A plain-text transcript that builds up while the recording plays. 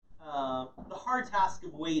hard task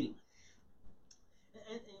of waiting.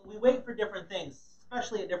 And we wait for different things,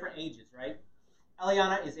 especially at different ages, right?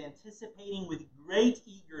 Eliana is anticipating with great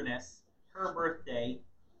eagerness her birthday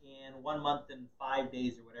in 1 month and 5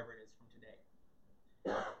 days or whatever it is from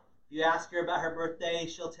today. If you ask her about her birthday,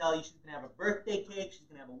 she'll tell you she's going to have a birthday cake, she's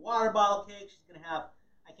going to have a water bottle cake, she's going to have,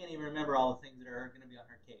 I can't even remember all the things that are going to be on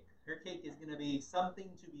her cake. Her cake is going to be something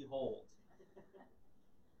to behold.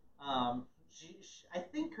 I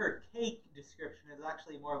think her cake description is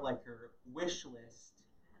actually more of like her wish list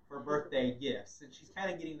for birthday gifts, and she's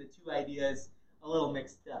kind of getting the two ideas a little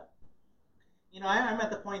mixed up. You know, I'm at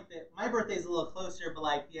the point that my birthday is a little closer, but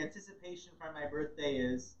like the anticipation for my birthday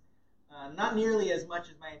is not nearly as much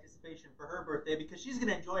as my anticipation for her birthday, because she's going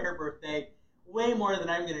to enjoy her birthday way more than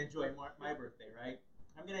I'm going to enjoy my birthday, right?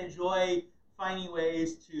 I'm going to enjoy finding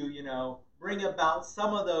ways to, you know, bring about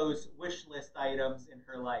some of those wish list items in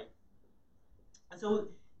her life. And so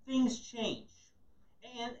things change.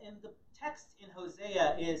 And the text in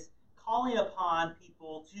Hosea is calling upon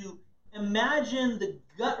people to imagine the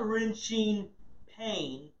gut-wrenching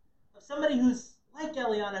pain of somebody who's like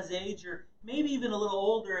Eliana's age, or maybe even a little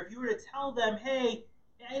older. If you were to tell them, hey,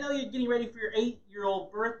 I know you're getting ready for your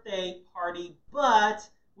 8-year-old birthday party, but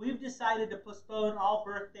we've decided to postpone all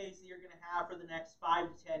birthdays that you're going to have for the next 5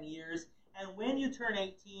 to 10 years. And when you turn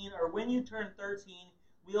 18 or when you turn 13,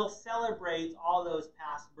 we'll celebrate all those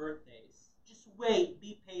past birthdays. Just wait,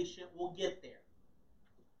 be patient, we'll get there.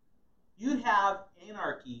 You'd have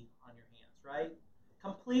anarchy on your hands, right?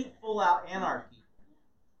 Complete, full-out anarchy.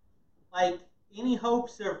 Like, any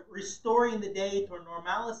hopes of restoring the day to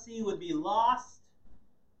normalcy would be lost.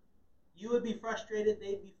 You would be frustrated,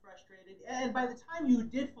 they'd be frustrated. And by the time you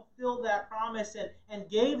did fulfill that promise and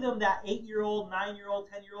gave them that 8-year-old, 9-year-old,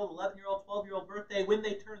 10-year-old, 11-year-old, 12-year-old birthday when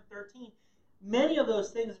they turned 13, many of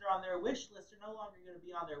those things that are on their wish list are no longer going to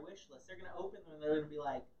be on their wish list. They're going to open them and they're going to be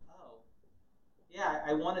like, oh, yeah,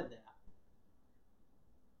 I wanted that.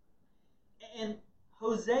 And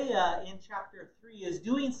Hosea in chapter 3 is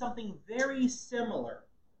doing something very similar,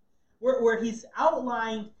 where he's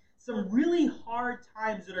outlined some really hard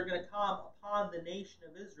times that are going to come upon the nation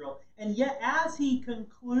of Israel. And yet, as he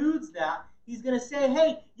concludes that, he's going to say,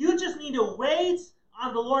 hey, you just need to wait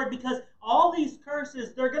on the Lord, because all these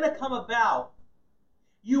curses, they're going to come about.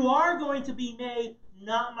 You are going to be made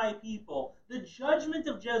not my people. The judgment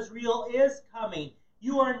of Jezreel is coming.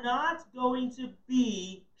 You are not going to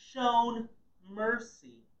be shown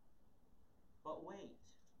mercy. But wait.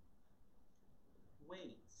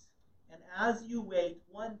 Wait. And as you wait,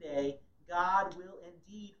 one day, God will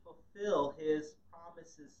indeed fulfill his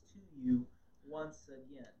promises to you once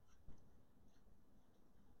again.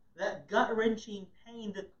 That gut-wrenching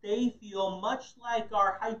pain that they feel, much like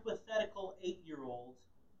our hypothetical 8-year-old,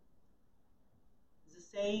 is the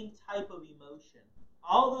same type of emotion.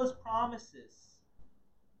 All those promises,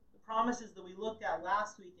 the promises that we looked at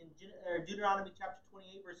last week in Deuteronomy chapter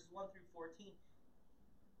 28, verses 1 through 14,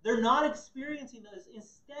 they're not experiencing those.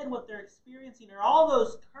 Instead, what they're experiencing are all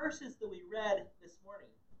those curses that we read this morning.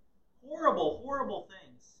 Horrible, horrible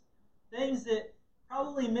things. Things that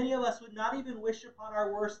probably many of us would not even wish upon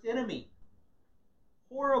our worst enemy.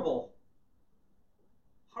 Horrible,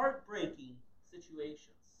 heartbreaking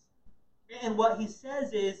situations. And what he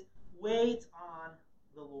says is, wait on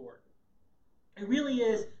the Lord. It really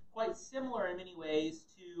is quite similar in many ways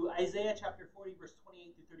to Isaiah chapter 40, verse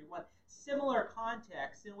 28 through 31. Similar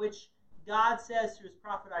context in which God says through his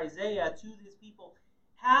prophet Isaiah to his people,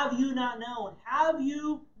 have you not known? Have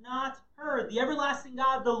you not heard? The everlasting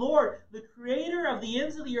God, the Lord, the creator of the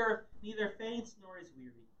ends of the earth, neither faints nor is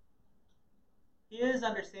weary. His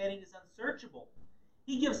understanding is unsearchable.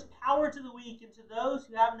 He gives power to the weak, and to those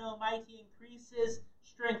who have no might he increases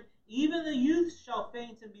strength. Even the youth shall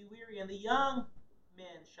faint and be weary, and the young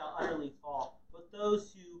men shall utterly fall. But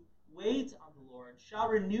those who wait on the Lord shall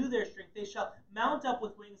renew their strength. They shall mount up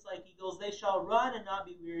with wings like eagles. They shall run and not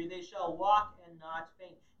be weary. They shall walk and not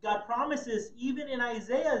faint. God promises, even in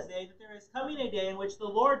Isaiah's day, that there is coming a day in which the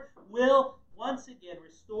Lord will once again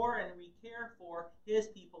restore and care for his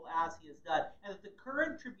people as he has done. And that the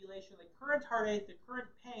current tribulation, the current heartache, the current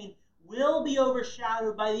pain will be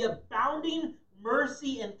overshadowed by the abounding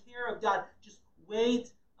mercy and care of God. Just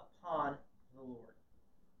wait upon the Lord.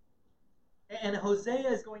 And Hosea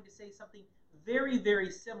is going to say something very,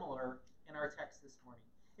 very similar in our text this morning.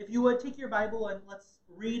 If you would, take your Bible and let's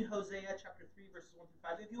read Hosea chapter 3, verses 1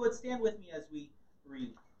 through 5. If you would, stand with me as we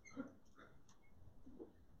read.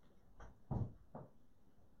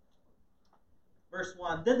 Verse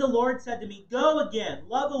 1, Then the Lord said to me, Go again,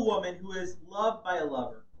 love a woman who is loved by a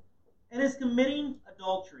lover, and is committing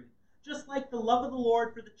adultery, just like the love of the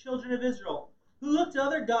Lord for the children of Israel. who looked to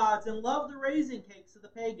other gods and loved the raisin cakes of the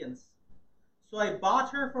pagans. So I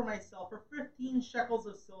bought her for myself for 15 shekels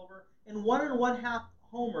of silver and 1½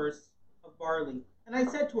 homers of barley. And I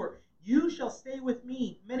said to her, you shall stay with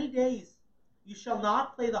me many days. You shall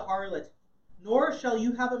not play the harlot, nor shall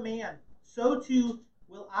you have a man. So too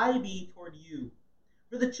will I be toward you.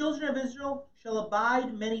 For the children of Israel shall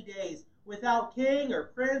abide many days, without king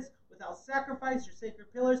or prince, without sacrifice or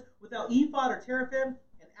sacred pillars, without ephod or teraphim.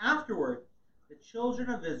 And afterward the children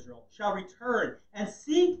of Israel shall return and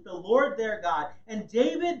seek the Lord their God and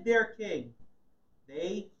David their king.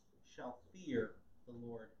 They shall fear the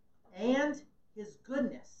Lord and his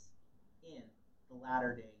goodness in the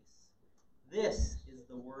latter days. This is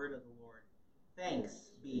the word of the Lord.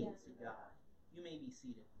 Thanks be to God. You may be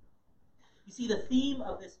seated. You see, the theme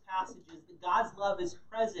of this passage is that God's love is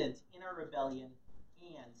present in our rebellion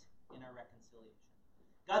and in our reconciliation.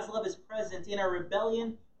 God's love is present in our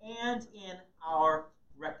rebellion and in our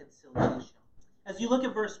reconciliation. As you look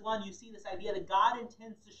at verse 1, you see this idea that God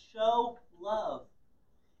intends to show love.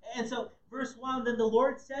 And so, verse 1, then the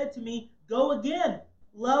Lord said to me, go again,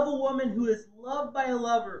 love a woman who is loved by a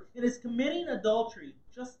lover and is committing adultery,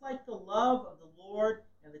 just like the love of the Lord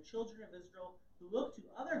and the children of Israel who look to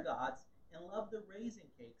other gods and love the raisin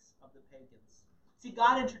cakes of the pagans. See,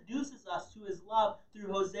 God introduces us to his love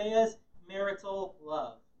through Hosea's marital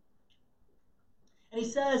love. And he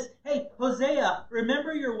says, hey, Hosea,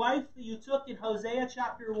 remember your wife that you took in Hosea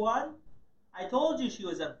chapter 1? I told you she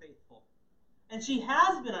was unfaithful. And she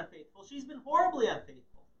has been unfaithful. She's been horribly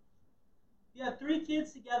unfaithful. You have 3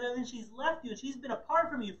 kids together, and then she's left you, and she's been apart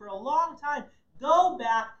from you for a long time. Go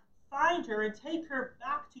back, find her, and take her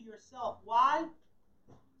back to yourself. Why?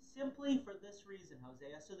 Simply for this reason,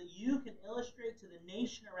 Hosea, so that you can illustrate to the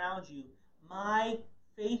nation around you my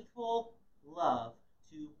faithful love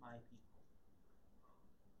to my people.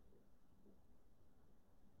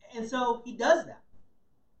 And so he does that.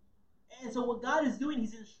 And so what God is doing,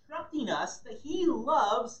 he's instructing us that he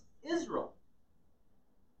loves Israel.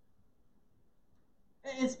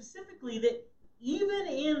 And specifically that even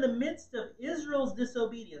in the midst of Israel's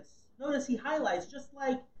disobedience, notice he highlights, just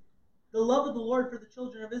like the love of the Lord for the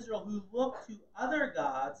children of Israel who look to other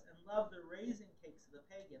gods and love the raisin cakes of the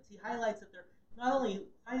pagans, he highlights that they're not only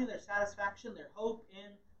finding their satisfaction, their hope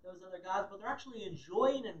in those other gods, but they're actually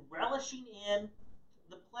enjoying and relishing in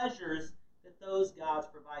the pleasures that those gods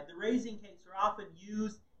provide. The raisin cakes are often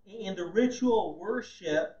used in the ritual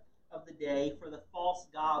worship of the day for the false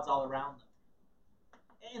gods all around them.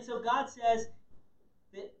 And so God says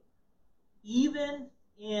that even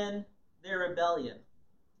in their rebellion,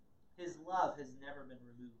 his love has never been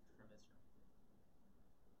removed from Israel.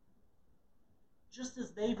 Just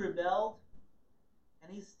as they've rebelled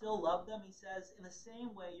and he still loved them, he says, in the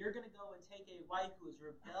same way, you're going to go and take a wife who has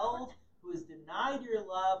rebelled, who has denied your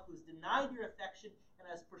love, who has denied your affection, and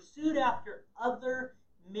has pursued after other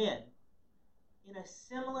men. In a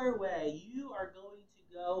similar way, you are going to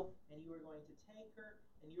go and you are going to take her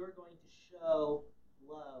and you are going to show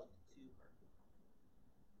love to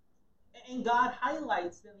her. And God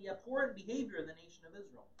highlights then the abhorrent behavior of the nation of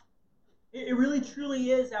Israel. It really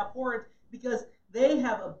truly is abhorrent because they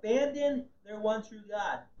have abandoned their one true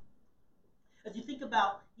God. As you think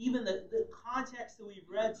about even the context that we've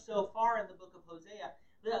read so far in the book of Hosea,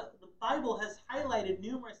 the Bible has highlighted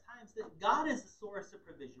numerous times that God is the source of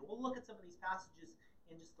provision. We'll look at some of these passages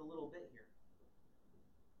in just a little bit here.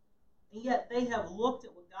 And yet they have looked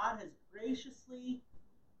at what God has graciously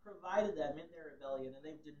provided them in their rebellion, and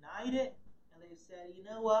they've denied it, and they've said, you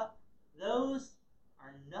know what? Those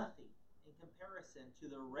are nothing in comparison to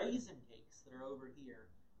the raisin cakes that are over here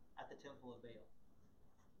at the Temple of Baal.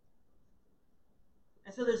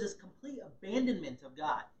 And so there's this complete abandonment of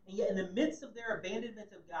God. And yet in the midst of their abandonment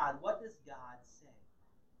of God, what does God say?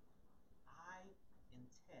 I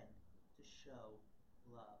intend to show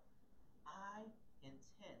love. I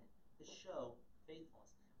intend to show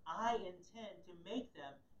faithfulness. I intend to make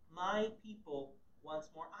them my people once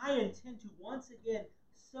more. I intend to once again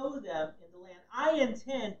sow them in the land. I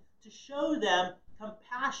intend to show them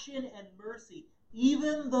compassion and mercy,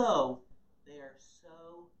 even though they are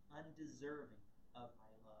so undeserving of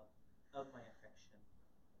my love, of my affection.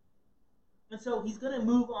 And so he's going to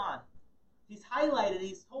move on. He's highlighted,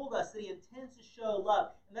 he's told us that he intends to show love.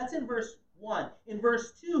 And that's in verse 1. In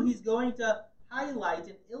verse 2, he's going to highlight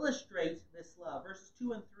and illustrate this love. Verses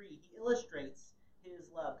 2 and 3, he illustrates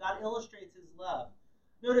his love. God illustrates his love.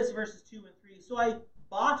 Notice verses 2 and 3. So I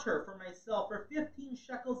bought her for myself for 15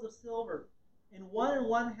 shekels of silver and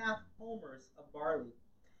 1½ homers of barley.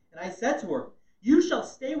 And I said to her, you shall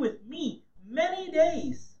stay with me many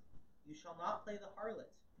days. You shall not play the harlot,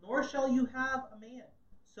 nor shall you have a man.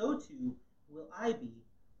 So too will I be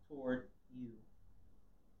toward you.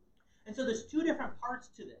 And so there's two different parts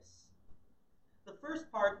to this. The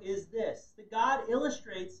first part is this, that God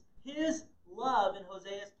illustrates his love in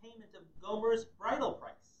Hosea's payment of Gomer's bridal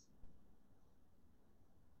price.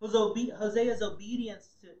 Hosea's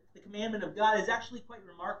obedience to the commandment of God is actually quite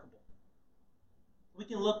remarkable. We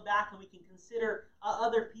can look back and we can consider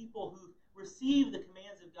other people who receive the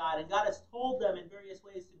commands of God, and God has told them in various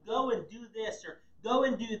ways to go and do this or go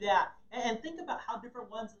and do that. And think about how different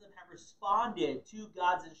ones of them have responded to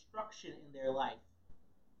God's instruction in their life.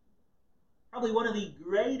 Probably one of the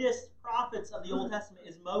greatest prophets of the Old Testament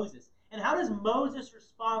is Moses. And how does Moses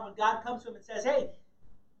respond when God comes to him and says, hey,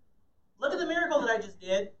 look at the miracle that I just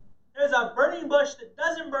did. There's a burning bush that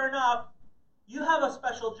doesn't burn up. You have a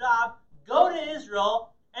special job. Go to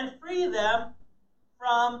Israel and free them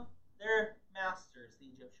from their masters, the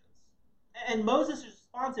Egyptians. And Moses'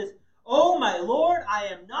 response is, "Oh, my Lord, I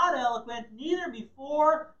am not eloquent, neither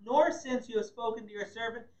before nor since you have spoken to your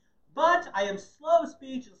servant, but I am slow of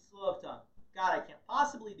speech and slow of tongue. God, I can't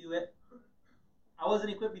possibly do it. I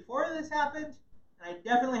wasn't equipped before this happened, and I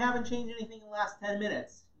definitely haven't changed anything in the last 10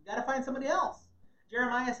 minutes. You've got to find somebody else."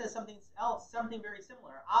 Jeremiah says something else, something very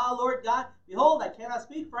similar. "Ah, Lord God, behold, I cannot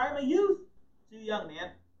speak, for I am a youth, too young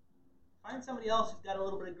man. Find somebody else who's got a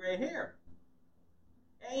little bit of gray hair."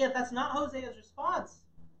 And yet that's not Hosea's response.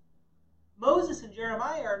 Moses and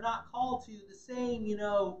Jeremiah are not called to the same,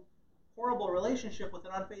 horrible relationship with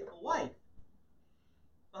an unfaithful wife.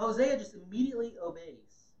 But Hosea just immediately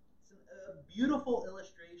obeys. It's a beautiful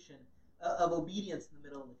illustration of obedience in the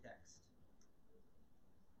middle of the text.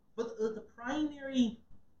 But the primary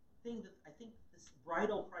thing that I think this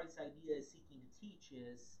bridal price idea is seeking to teach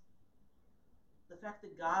is the fact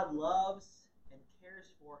that God loves and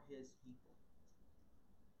cares for his people.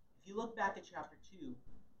 If you look back at chapter 2,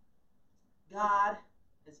 God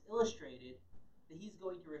has illustrated that he's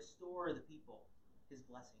going to restore the people, his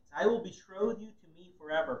blessings. "I will betroth you to me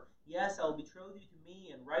forever. Yes, I will betroth you to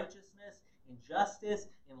me in righteousness, in justice,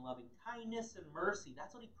 in loving kindness and mercy."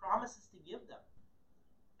 That's what he promises to give them.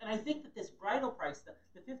 And I think that this bridal price, the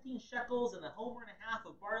 15 shekels and the homer and a half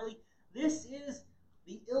of barley, this is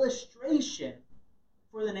the illustration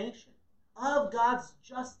for the nation of God's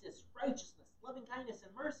justice, righteousness, loving kindness,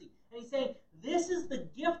 and mercy. And he's saying, this is the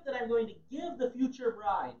gift that I'm going to give the future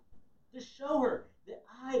bride to show her that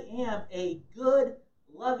I am a good,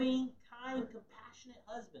 loving, kind, compassionate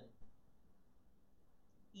husband.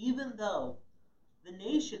 Even though the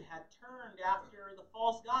nation had turned after the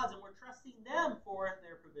false gods and were trusting them for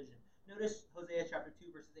their provision. Notice Hosea chapter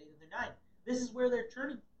 2, verses 8 and 9. This is where they're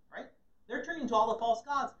turning, right? They're turning to all the false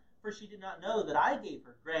gods. "For she did not know that I gave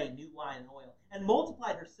her grain, new wine, and oil, and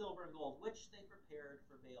multiplied her silver and gold, which they prepared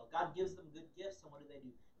for Baal." God gives them good gifts, and what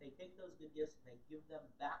do? They take those good gifts and they give them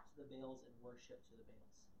back to the Baals and worship to the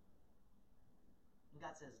Baals. And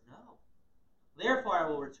God says, "No. Therefore I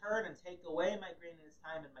will return and take away my grain in its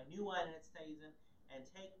time and my new wine in its season, and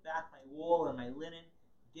take back my wool and my linen,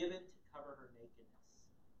 given to cover her nakedness."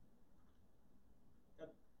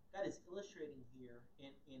 God is illustrating here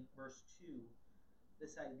in verse 2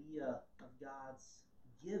 this idea of God's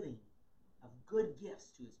giving of good gifts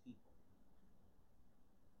to his people.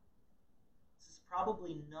 This is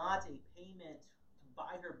probably not a payment to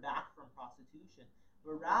buy her back from prostitution,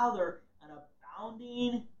 but rather an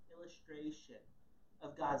abounding illustration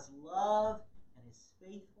of God's love and his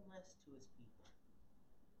faithfulness to his people.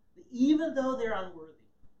 That even though they're unworthy,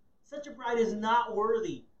 such a bride is not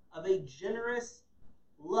worthy of a generous,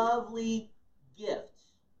 lovely gift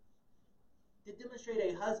to demonstrate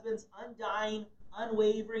a husband's undying,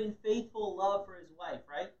 unwavering, faithful love for his wife,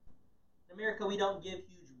 right? In America, we don't give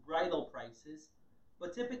huge bridal prices,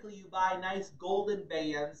 but typically you buy nice golden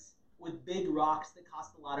bands with big rocks that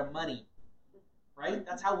cost a lot of money, right?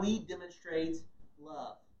 That's how we demonstrate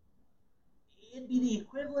love. It'd be the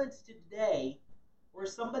equivalent to today where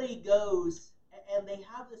somebody goes and they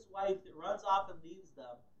have this wife that runs off and leaves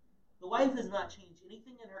them. The wife has not changed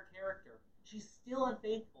anything in her character. She's still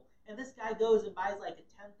unfaithful. And this guy goes and buys like a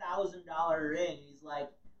 $10,000 ring. And he's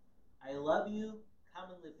like, "I love you.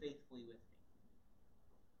 Come and live faithfully with me."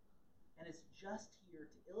 And it's just here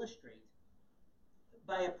to illustrate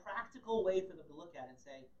by a practical way for them to look at it and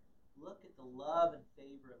say, look at the love and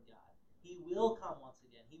favor of God. He will come once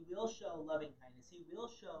again. He will show loving kindness. He will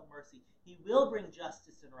show mercy. He will bring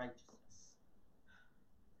justice and righteousness.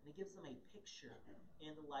 And it gives them a picture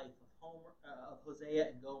in the life of Hosea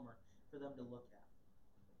and Gomer for them to look at.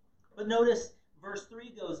 But notice verse 3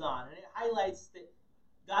 goes on, and it highlights that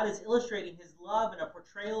God is illustrating his love in a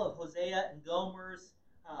portrayal of Hosea and Gomer's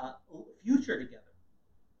future together.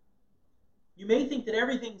 You may think that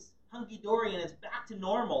everything's hunky-dory and it's back to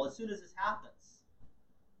normal as soon as this happens.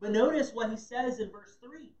 But notice what he says in verse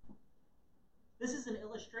 3. This is an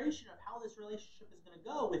illustration of how this relationship is going to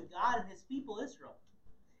go with God and his people, Israel.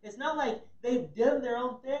 It's not like they've done their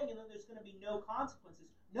own thing and then there's going to be no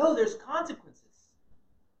consequences. No, there's consequences.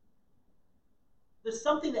 There's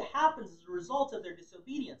something that happens as a result of their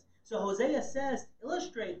disobedience. So Hosea says,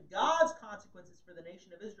 illustrate God's consequences for the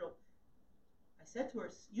nation of Israel. I said to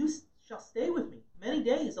her, you shall stay with me many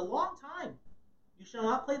days, a long time. You shall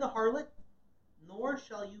not play the harlot, nor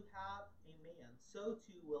shall you have a man. So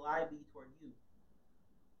too will I be toward you.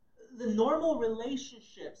 The normal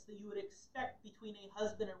relationships that you would expect between a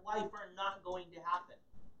husband and wife are not going to happen.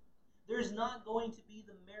 There's not going to be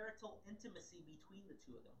the marital intimacy between the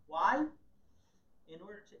two of them. Why? In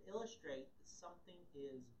order to illustrate that something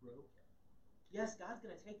is broken. Yes, God's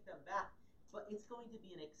going to take them back, but it's going to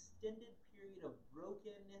be an extended period of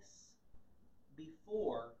brokenness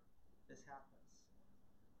before this happens.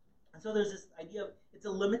 And so there's this idea of it's a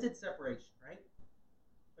limited separation, right?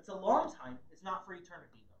 It's a long time. It's not for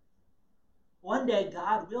eternity, though. One day,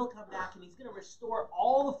 God will come back and he's going to restore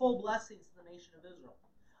all the full blessings to the nation of Israel,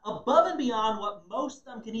 above and beyond what most of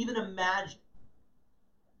them can even imagine.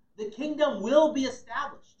 The kingdom will be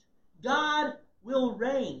established. God will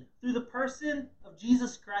reign through the person of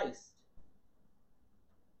Jesus Christ.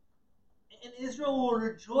 And Israel will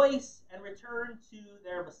rejoice and return to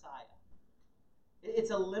their Messiah. It's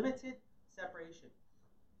a limited separation,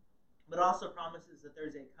 but also promises that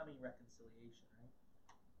there's a coming reconciliation. Right?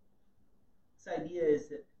 This idea is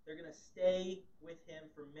that they're going to stay with him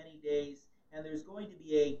for many days, and there's going to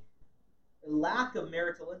be a lack of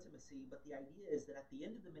marital intimacy, but the idea is that at the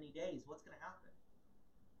end of the many days, what's going to happen?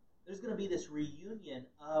 There's going to be this reunion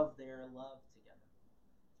of their love together.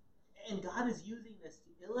 And God is using this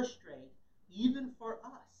to illustrate, even for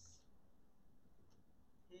us,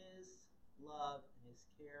 his love and his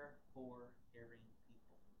care for erring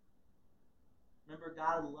people. Remember,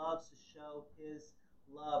 God loves to show his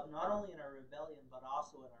love not only in our rebellion, but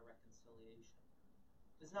also in our reconciliation.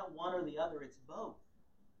 It's not one or the other, it's both.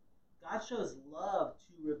 God shows love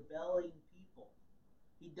to rebelling people.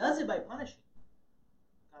 He does it by punishing.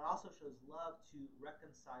 God also shows love to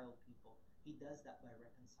reconcile people. He does that by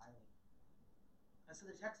reconciling. And so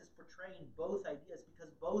the text is portraying both ideas because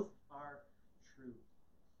both are true.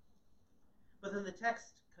 But then the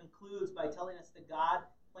text concludes by telling us that God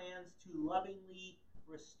plans to lovingly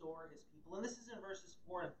restore his people. And this is in verses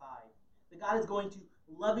 4 and 5. That God is going to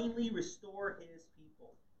lovingly restore his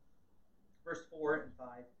people. Verse 4 and 5.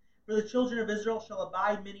 For the children of Israel shall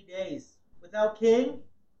abide many days, without king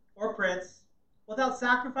or prince, without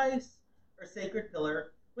sacrifice or sacred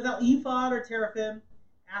pillar, without ephod or teraphim.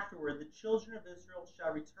 Afterward, the children of Israel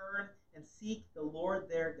shall return and seek the Lord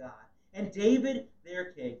their God, and David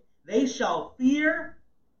their king. They shall fear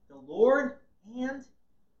the Lord and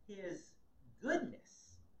his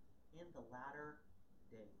goodness in the latter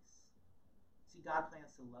days. See, God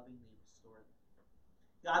plans to lovingly restore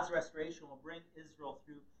them. God's restoration will bring Israel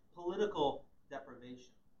through political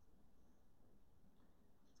deprivation.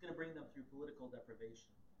 It's going to bring them through political deprivation.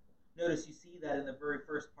 Notice you see that in the very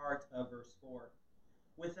first part of verse 4.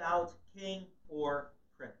 Without king or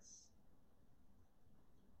prince.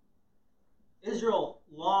 Israel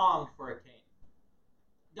longed for a king.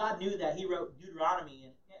 God knew that. He wrote Deuteronomy,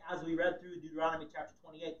 and as we read through Deuteronomy chapter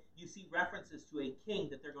 28, you see references to a king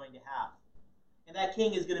that they're going to have. And that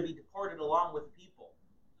king is going to be deported along with the people.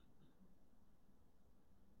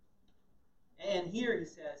 And here he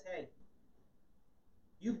says, hey,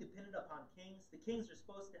 you've depended upon kings. The kings are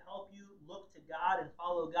supposed to help you look to God and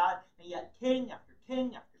follow God. And yet king after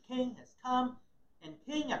king after king has come. And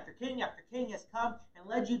king after king after king has come and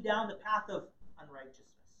led you down the path of unrighteousness.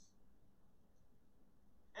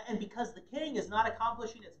 And because the king is not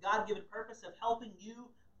accomplishing its God-given purpose of helping you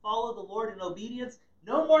follow the Lord in obedience,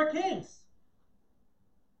 no more kings.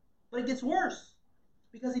 But it gets worse.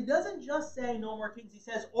 Because he doesn't just say no more kings. He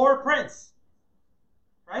says, or prince.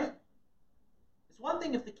 Right? It's one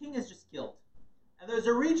thing if the king is just killed. And there's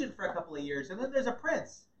a regent for a couple of years. And then there's a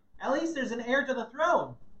prince. At least there's an heir to the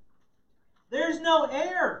throne. There's no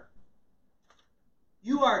heir.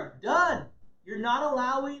 You are done. You're not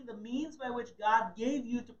allowing the means by which God gave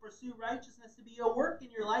you to pursue righteousness to be a work in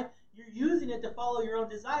your life. You're using it to follow your own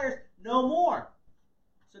desires. No more.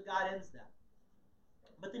 So God ends that.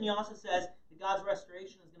 But then he also says that God's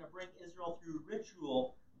restoration is going to bring Israel through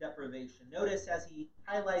ritual deprivation. Notice as he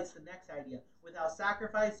highlights the next idea, without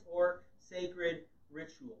sacrifice or sacred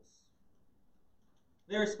rituals.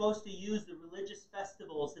 They're supposed to use the religious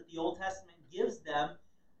festivals that the Old Testament gives them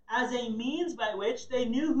as a means by which they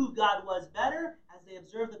knew who God was better as they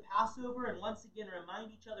observed the Passover and once again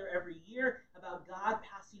remind each other every year about God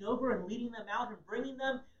passing over and leading them out and bringing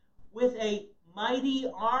them with a mighty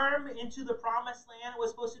arm into the promised land. It was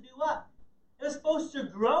supposed to do what? It was supposed to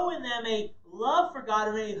grow in them a love for God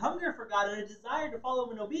and a hunger for God and a desire to follow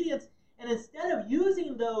Him in obedience. And instead of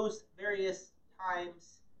using those various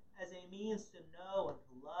times as a means to know and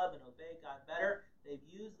to love and obey God better, they've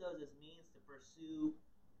used those as means to pursue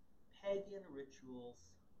pagan rituals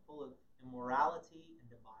full of immorality and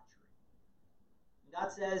debauchery. And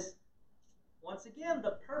God says, once again,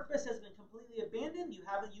 the purpose has been completely abandoned. You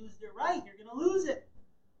haven't used it right. You're going to lose it.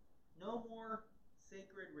 No more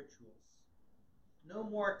sacred rituals. No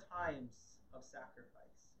more times of sacrifice.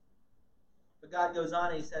 But God goes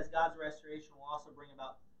on and He says God's restoration will also bring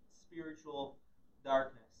about spiritual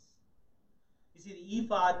darkness. You see, the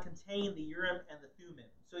ephod contained the Urim and the Thummim.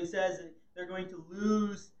 So He says that they're going to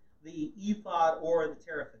lose the ephod or the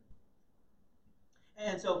teraphim.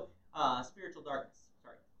 And so, spiritual darkness.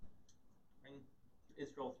 Bring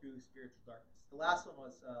Israel through spiritual darkness. The last one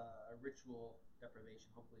was a ritual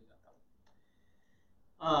deprivation. Hopefully you got that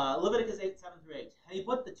one. Leviticus 8, 7 through 8. And he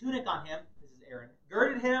put the tunic on him, this is Aaron,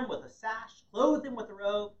 girded him with a sash, clothed him with a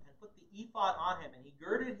robe, and put the ephod on him. And he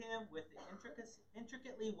girded him with the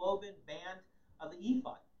intricately woven band of the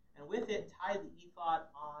ephod, and with it tied the ephod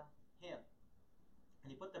on him. And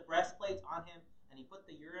he put the breastplate on him, and he put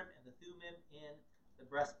the Urim and the Thummim in the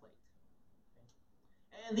breastplate.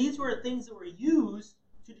 Okay? And these were things that were used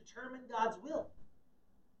to determine God's will.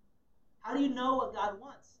 How do you know what God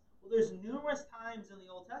wants? Well, there's numerous times in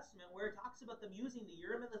the Old Testament where it talks about them using the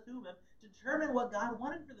Urim and the Thummim to determine what God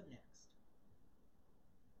wanted for them next.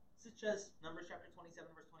 Such as Numbers chapter 27,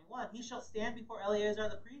 verse 21. He shall stand before Eleazar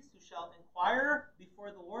the priest, who shall inquire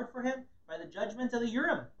before the Lord for him by the judgment of the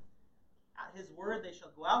Urim. At his word they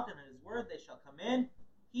shall go out, and at his word they shall come in,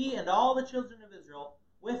 he and all the children of Israel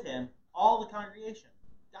with him, all the congregation.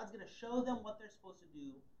 God's going to show them what they're supposed to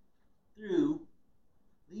do through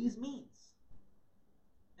these means.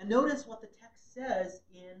 And notice what the text says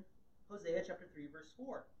in Hosea chapter 3, verse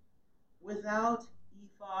 4. Without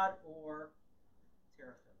ephod or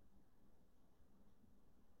teraphim.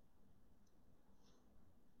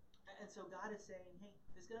 And so God is saying, hey,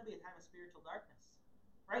 there's going to be a time of spiritual darkness.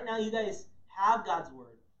 Right now you guys have God's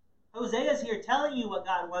word. Hosea is here telling you what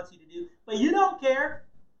God wants you to do, but you don't care.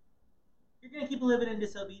 You're going to keep living in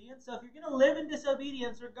disobedience. So if you're going to live in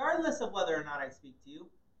disobedience, regardless of whether or not I speak to you,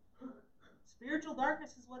 spiritual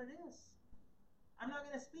darkness is what it is. I'm not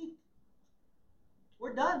going to speak.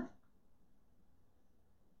 We're done.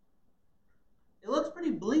 It looks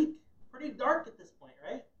pretty bleak, pretty dark at this point,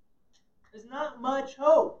 right? There's not much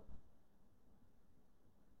hope.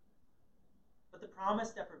 But the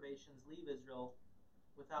promised deprivations leave Israel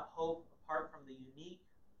without hope apart from the unique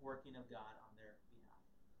working of God on their behalf.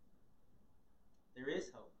 There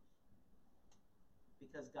is hope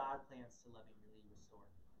because God plans to lovingly restore.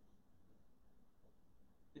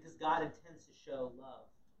 Because God intends to show love.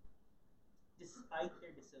 Despite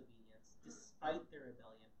their disobedience, despite their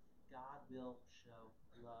rebellion, God will show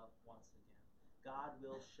love once again. God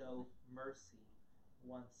will show mercy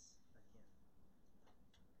once again.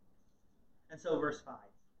 And so verse 5.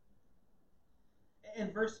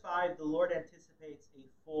 In verse 5, the Lord anticipates a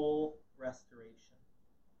full restoration.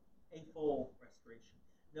 A full restoration.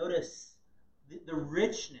 Notice the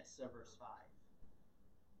richness of verse 5.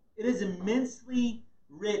 It is immensely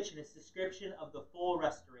rich in its description of the full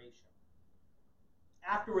restoration.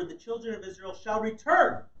 Afterward, the children of Israel shall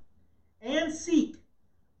return and seek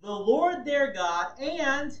the Lord their God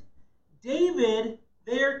and David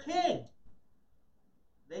their king.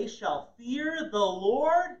 They shall fear the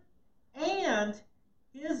Lord and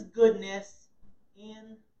His goodness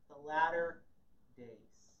in the latter days.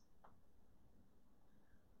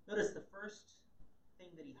 Notice the first thing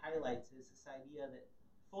that he highlights is this idea that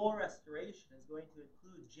full restoration is going to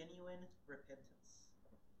include genuine repentance.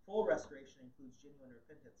 Full restoration includes genuine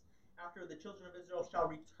repentance. After the children of Israel shall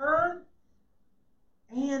return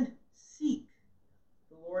and seek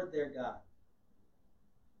the Lord their God.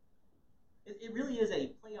 It really is a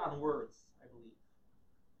play on words, I believe.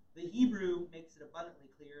 The Hebrew makes it abundantly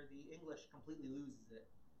clear. The English completely loses it.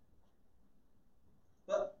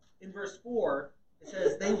 But in verse 4, it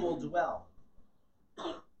says, they will dwell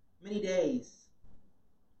many days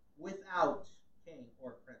without king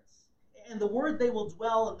or prince. And the word they will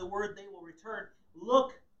dwell and the word they will return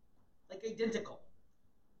look like identical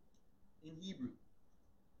in Hebrew.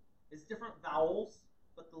 It's different vowels,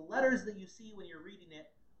 but the letters that you see when you're reading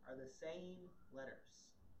it are the same letters.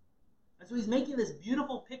 And so he's making this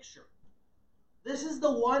beautiful picture This is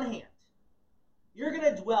the one hand. You're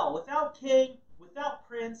going to dwell without king, without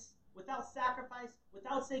prince, without sacrifice,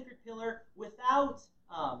 without sacred pillar, without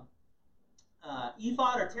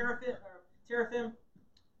ephod or teraphim.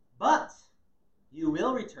 But you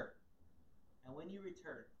will return. And when you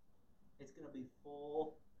return, it's going to be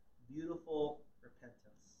full, beautiful repentance.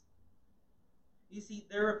 You see,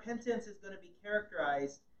 their repentance is going to be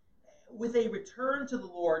characterized with a return to the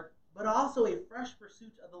Lord, but also a fresh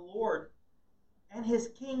pursuit of the Lord and his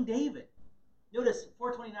King David. Notice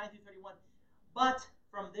 4:29 through 31. But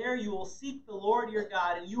from there you will seek the Lord your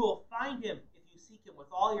God, and you will find him if you seek him with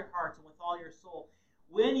all your heart and with all your soul.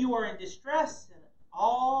 When you are in distress, and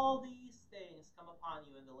all these things come upon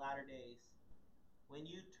you in the latter days, when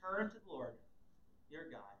you turn to the Lord your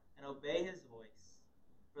God and obey his voice,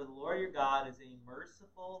 for the Lord your God is a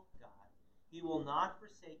merciful God. He will not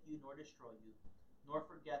forsake you nor destroy you, nor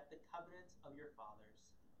forget the covenants of your fathers,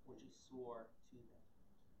 which he swore to them.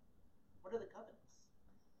 What are the covenants?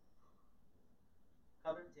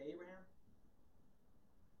 Covenant to Abraham,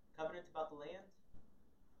 covenant about the land,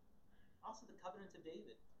 also the covenant of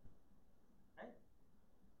David. Right?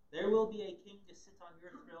 There will be a king to sit on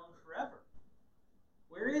your throne forever.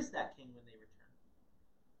 Where is that king when they return?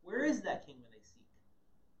 Where is that king when they seek?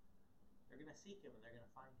 They're going to seek him and they're going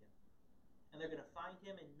to find him. And they're going to find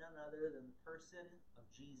him in none other than the person of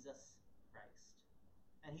Jesus Christ.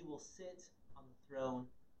 And he will sit on the throne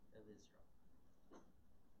of Israel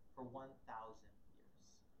for 1,000 years.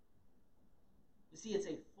 You see,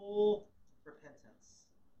 it's a full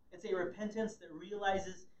repentance. It's a repentance that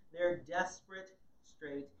realizes their desperate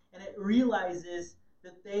strait, and it realizes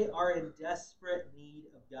that they are in desperate need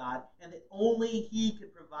of God, and that only he can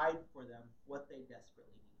provide for them what they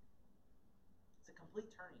desperately need. It's a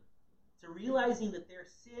complete turning. It's a realizing that their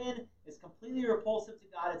sin is completely repulsive to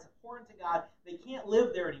God, it's abhorrent to God, they can't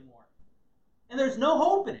live there anymore. And there's no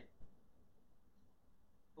hope in it.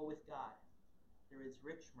 But with God, there is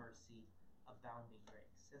rich mercy, abounding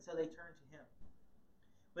grace. And so they turn to him.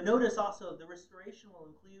 But notice also, the restoration will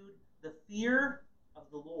include the fear of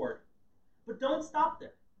the Lord. But don't stop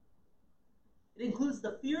there. It includes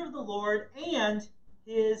the fear of the Lord and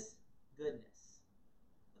his goodness.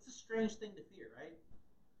 That's a strange thing to fear, right?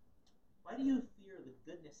 Why do you fear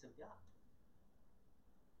the goodness of God?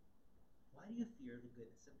 Why do you fear the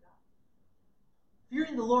goodness of God?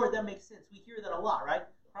 Fearing the Lord, that makes sense. We hear that a lot, right?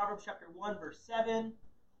 Proverbs chapter 1, verse 7.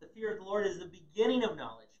 The fear of the Lord is the beginning of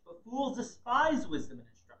knowledge, but fools despise wisdom and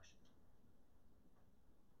instruction.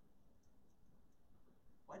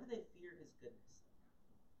 Why do they fear his goodness?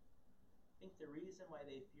 I think the reason why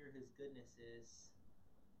they fear his goodness is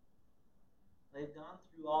they've gone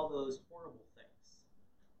through all those horrible things.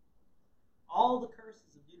 All the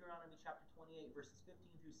curses of Deuteronomy chapter 28, verses 15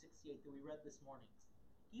 through 68 that we read this morning.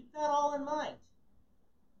 Keep that all in mind.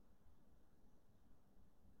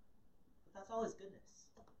 But that's all his goodness.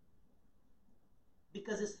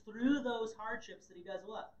 Because it's through those hardships that he does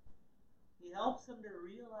what? He helps them to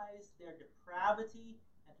realize their depravity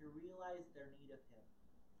and to realize their need of him.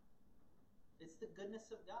 It's the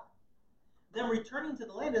goodness of God. Them returning to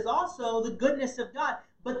the land is also the goodness of God.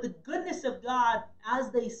 But the goodness of God, as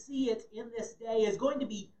they see it in this day, is going to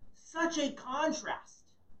be such a contrast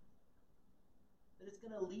that it's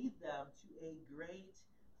going to lead them to a great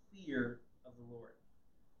fear of the Lord.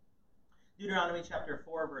 Deuteronomy chapter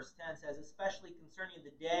 4, verse 10 says, especially concerning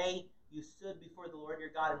the day you stood before the Lord your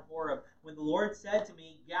God in Horeb, when the Lord said to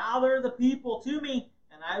me, gather the people to me,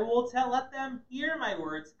 and I will let them hear my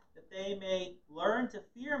words, that they may learn to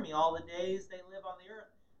fear me all the days they live on the earth,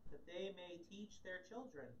 that they may teach their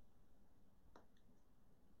children.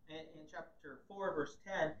 And in chapter 4, verse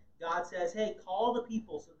 10, God says, hey, call the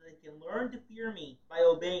people so that they can learn to fear me by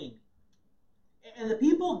obeying me. And the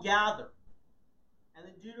people gather. And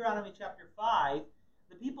in Deuteronomy chapter 5,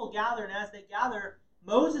 the people gather, and as they gather,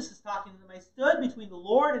 Moses is talking to them. I stood between the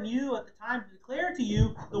Lord and you at the time to declare to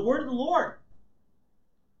you the word of the Lord.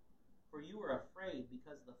 For you were afraid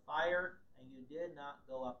because of the fire, and you did not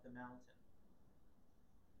go up the mountain.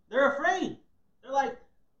 They're afraid. They're like,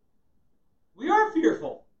 we are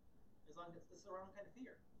fearful. As long as it's the wrong kind of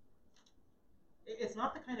fear. It's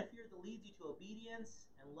not the kind of fear that leads you to obedience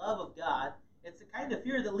and love of God. It's the kind of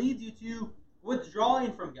fear that leads you to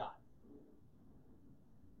withdrawing from God.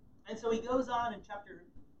 And so he goes on in chapter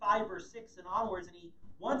 5, verse 6 and onwards, and he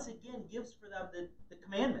once again gives for them the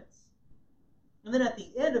commandments. And then at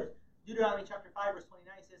the end of Deuteronomy chapter 5, verse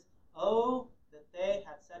 29, he says, oh, that they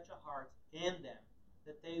had such a heart in them,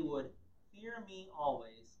 that they would fear me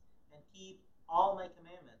always, and keep all my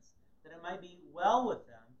commandments, that it might be well with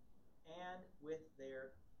them, and with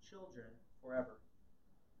their children forever.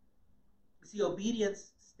 You See,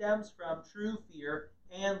 obedience stems from true fear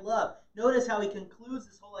and love. Notice how he concludes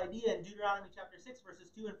this whole idea in Deuteronomy chapter 6, verses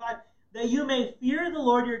 2 and 5. That you may fear the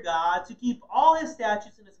Lord your God, to keep all his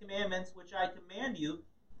statutes and his commandments, which I command you,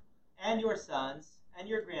 and your sons, and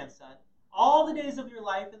your grandson, all the days of your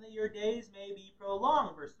life, and that your days may be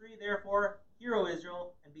prolonged. Verse 3, therefore, hear, O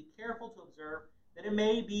Israel, and be careful to observe, that it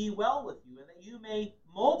may be well with you, and that you may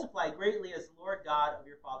multiply greatly as the Lord God of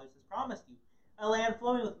your fathers has promised you, a land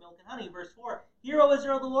flowing with milk and honey. Verse 4, hear, O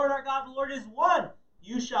Israel, the Lord our God, the Lord is one.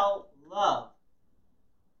 You shall love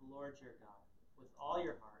the Lord your God with all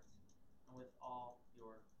your heart and with all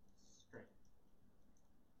your strength.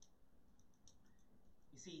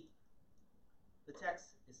 You see, the text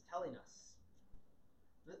is telling us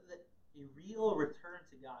that a real return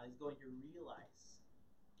to God is going to realize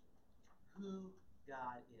who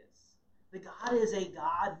God is. That God is a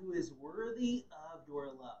God who is worthy of your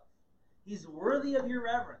love. He's worthy of your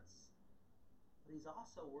reverence, but he's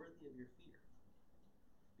also worthy of your fear.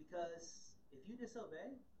 Because if you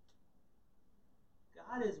disobey,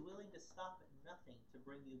 God is willing to stop at nothing to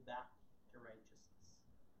bring you back to righteousness.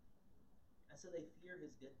 And so they fear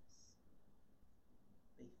his goodness.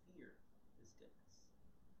 They fear his goodness.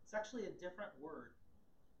 It's actually a different word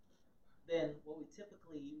than what we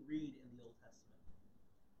typically read in the Old Testament.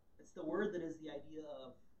 It's the word that is the idea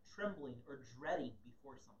of trembling or dreading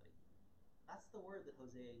before somebody. That's the word that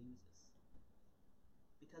Hosea uses.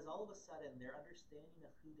 Because all of a sudden, their understanding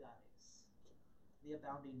of who God is, the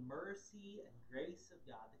abounding mercy and grace of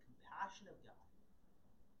God, the compassion of God,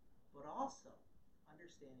 but also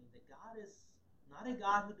understanding that God is not a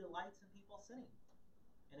God who delights in people sinning.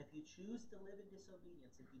 And if you choose to live in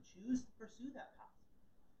disobedience, if you choose to pursue that path,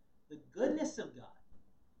 the goodness of God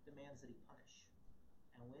demands that he punish.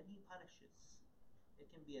 And when he punishes,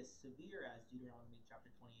 it can be as severe as Deuteronomy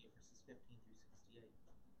chapter 28, verses 15 through 68.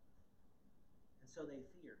 And so they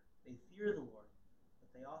fear. They fear the Lord, but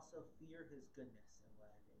they also fear his goodness in the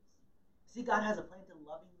latter days. See, God has a plan to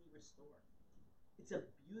lovingly restore. It's a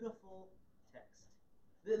beautiful text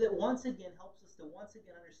that once again helps us to once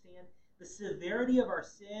again understand the severity of our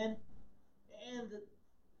sin and the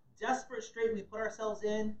desperate strait we put ourselves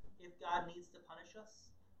in if God needs to punish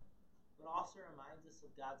us, but also reminds us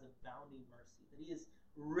of God's abounding mercy, that he is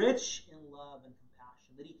rich in love and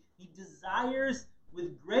compassion, that he desires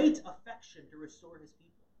with great affection to restore his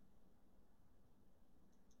people.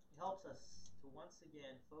 He helps us to once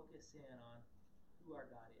again focus in on who our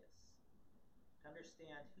God is, to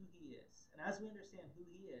understand who he is. And as we understand who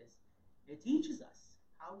he is, it teaches us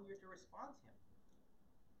how we are to respond to him.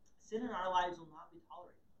 Sin in our lives will not be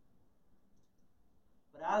tolerated.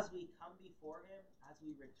 But as we come before him, as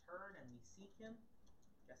we return and we seek him,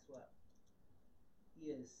 guess what?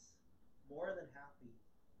 He is more than happy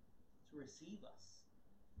to receive us,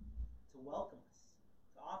 to welcome us,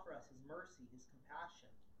 to offer us his mercy, his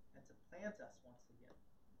compassion, and to plant us once again.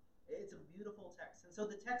 It's a beautiful text. And so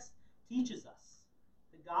the text teaches us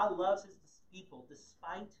that God loves his people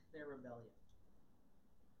despite their rebellion.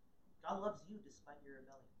 God loves you despite your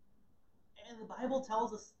rebellion. And the Bible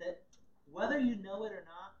tells us that whether you know it or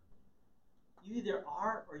not, you either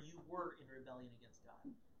are or you were in rebellion against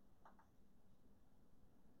God.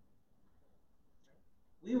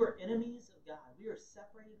 We were enemies of God. We were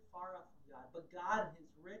separated far off from God. But God, in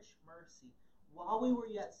his rich mercy, while we were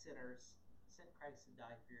yet sinners, sent Christ to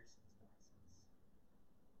die for your sins and my sins.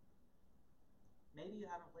 Maybe you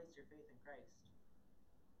haven't placed your faith in Christ.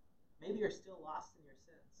 Maybe you're still lost in your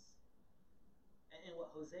sins. And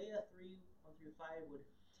what Hosea 3:1-5 would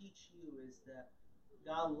teach you is that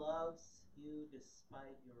God loves you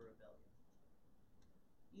despite your rebellion.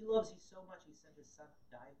 He loves you so much, he sent his son to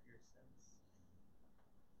die for your sins.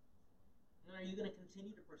 And are you going to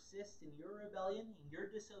continue to persist in your rebellion, in your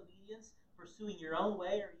disobedience, pursuing your own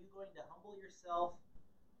way, or are you going to humble yourself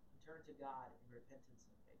and turn to God in repentance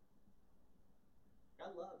and faith?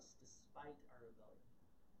 God loves despite our rebellion.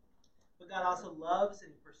 But God also loves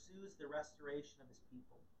and he pursues the restoration of his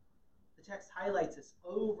people. The text highlights this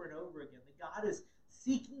over and over again, that God is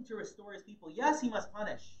seeking to restore his people. Yes, he must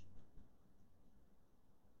punish,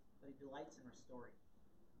 but he delights in restoring.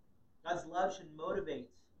 God's love should motivate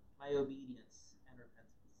my obedience and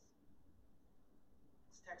repentance.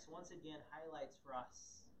 This text once again highlights for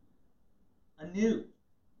us anew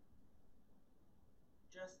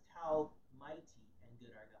just how mighty and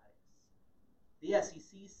good our God is. Yes, he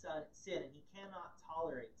sees sin and he cannot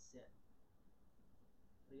tolerate sin.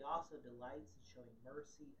 But he also delights in showing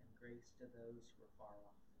mercy and grace to those who are far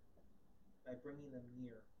off by bringing them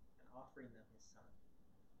near and offering them his son.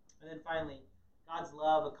 And then finally, God's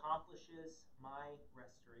love accomplishes my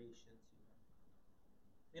restoration to him.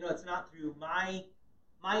 It's not through my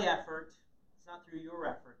effort, it's not through your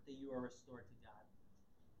effort that you are restored to God.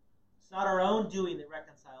 It's not our own doing that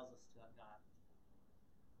reconciles us to God.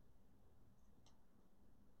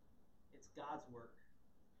 It's God's work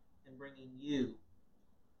in bringing you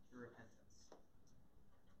to repentance.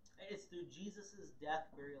 It's through Jesus' death,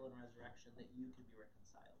 burial, and resurrection that you could be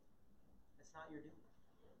reconciled. It's not your doing.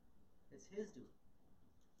 It's His doing.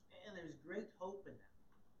 And there's great hope in that.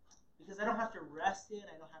 Because I don't have to rest in,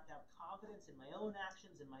 I don't have to have confidence in my own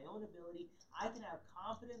actions and my own ability. I can have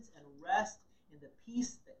confidence and rest in the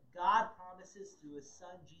peace that God promises through His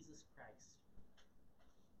Son, Jesus Christ.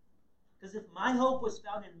 Because if my hope was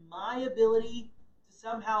found in my ability to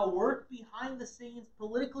somehow work behind the scenes,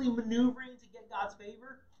 politically maneuvering to get God's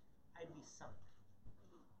favor, I'd be sunk.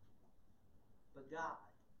 But God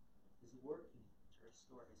is working to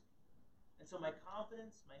restore His people. And so my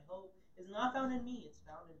confidence, my hope, is not found in me, it's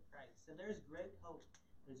found in Christ. And there's great hope.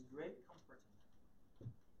 There's great comfort in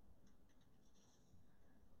that.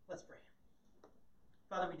 Let's pray.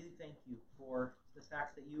 Father, we do thank you for the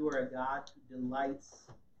fact that you are a God who delights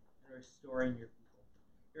in restoring your people.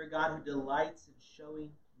 You're a God who delights in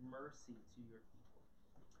showing mercy to your people.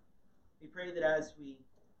 We pray that as we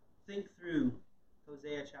think through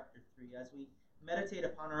Hosea chapter 3, as we meditate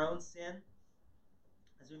upon our own sin,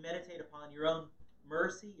 as we meditate upon your own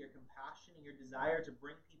mercy, your compassion, and your desire to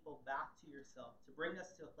bring people back to yourself, to bring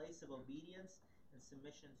us to a place of obedience and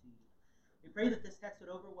submission to you. We pray that this text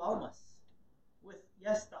would overwhelm us with,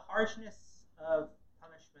 yes, the harshness of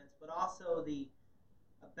punishments, but also the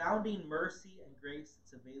abounding mercy and grace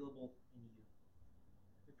that's available in you.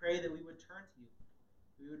 We pray that we would turn to you,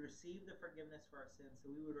 we would receive the forgiveness for our sins,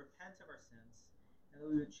 that we would repent of our sins, and that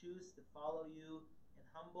we would choose to follow you in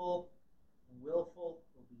humble and willful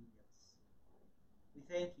obedience. We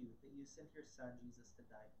thank you that you sent your Son, Jesus, to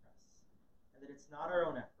die for us, and that it's not our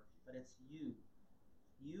own effort, but it's you.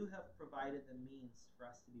 You have provided the means for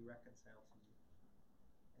us to be reconciled to you.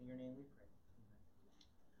 In your name we pray. Amen.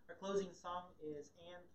 Our closing song is "And